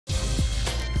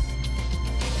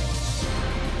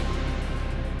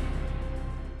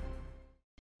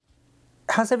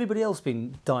Has everybody else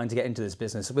been dying to get into this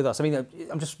business with us? I mean,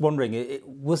 I'm just wondering,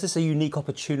 was this a unique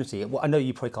opportunity? Well, I know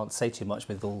you probably can't say too much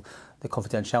with all the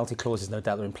confidentiality clauses, no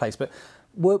doubt, that are in place, but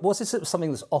was this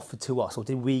something that's offered to us, or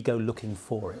did we go looking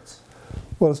for it?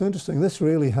 Well, it's interesting. This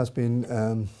really has been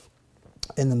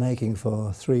in the making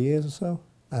for 3 years or so,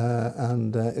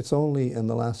 and it's only in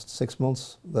the last 6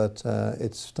 months that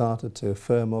it's started to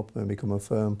firm up and become a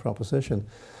firm proposition.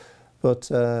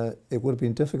 But it would have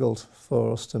been difficult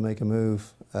for us to make a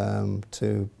move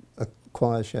to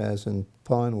acquire shares in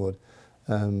Pinewood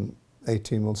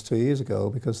 18 months, 2 years ago,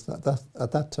 because at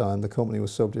that time the company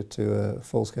was subject to a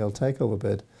full-scale takeover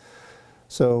bid.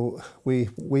 So we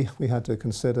had to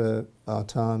consider our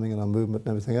timing and our movement and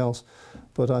everything else.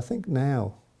 But I think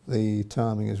now the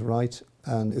timing is right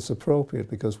and it's appropriate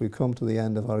because we've come to the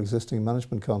end of our existing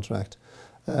management contract.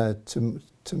 To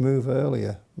move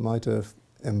earlier might have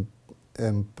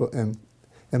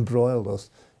embroiled us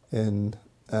in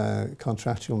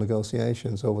contractual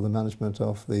negotiations over the management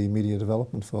of the Media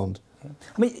Development Fund.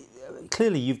 I mean,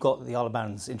 clearly you've got the Isle of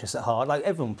Man's interests at heart, like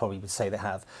everyone probably would say they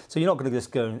have. So you're not going to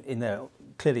just go in there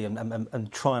clearly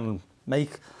and try and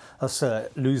make us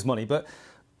lose money. But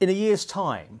in a year's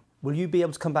time, will you be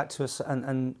able to come back to us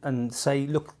and say,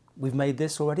 look, we've made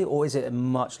this already, or is it a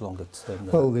much longer term?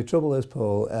 Well, the trouble is,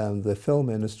 Paul, the film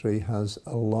industry has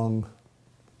a long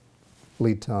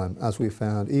lead time, as we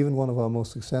found. Even one of our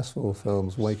most successful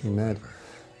films, Waking Ned,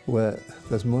 where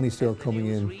there's money still coming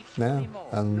in now,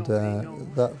 and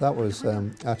that was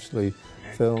actually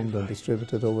filmed and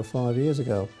distributed over 5 years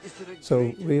ago.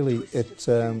 So really, it's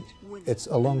a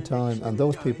long time, and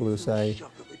those people who say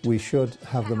we should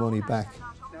have the money back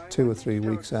 2 or 3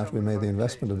 weeks after we made the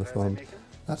investment in the fund,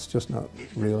 that's just not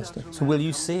realistic. So will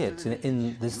you see it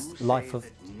in this life of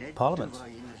Parliament?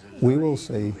 We will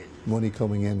see money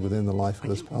coming in within the life of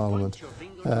this Parliament,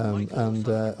 and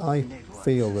I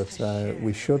feel that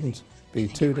we shouldn't be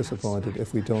too disappointed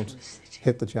if we don't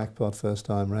hit the jackpot first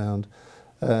time round.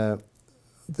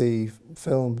 The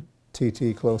film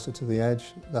TT Closer to the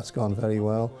Edge, that's gone very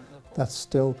well. That's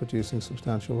still producing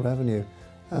substantial revenue,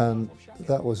 and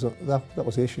that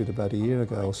was issued about a year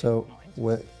ago. So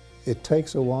it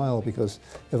takes a while, because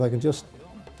if I can just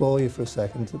bore you for a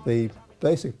second, the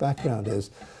basic background is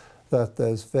that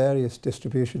there's various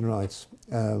distribution rights.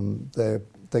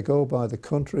 They go by the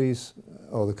countries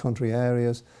or the country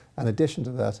areas. In addition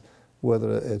to that,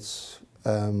 whether it's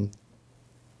in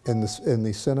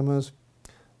the cinemas,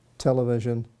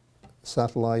 television,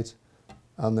 satellite,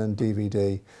 and then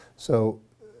DVD. So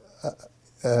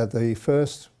the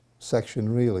first section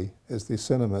really is the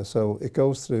cinema. So it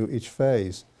goes through each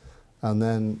phase and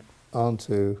then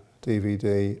onto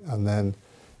DVD, and then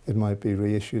it might be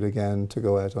reissued again to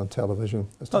go out on television.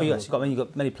 Oh yes, you've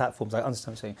got many platforms, I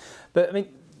understand what you're saying. But I mean,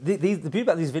 the beauty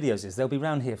about these videos is they'll be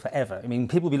around here forever. I mean,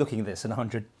 people will be looking at this in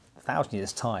 100,000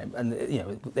 years' time, and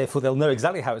therefore they'll know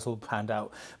exactly how it's all panned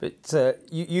out. But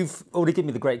you've already given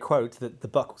me the great quote that the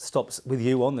buck stops with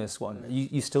you on this one.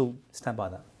 You still stand by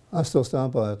that? I still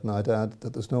stand by it, and I'd add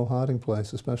that there's no hiding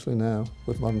place, especially now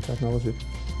with modern technology.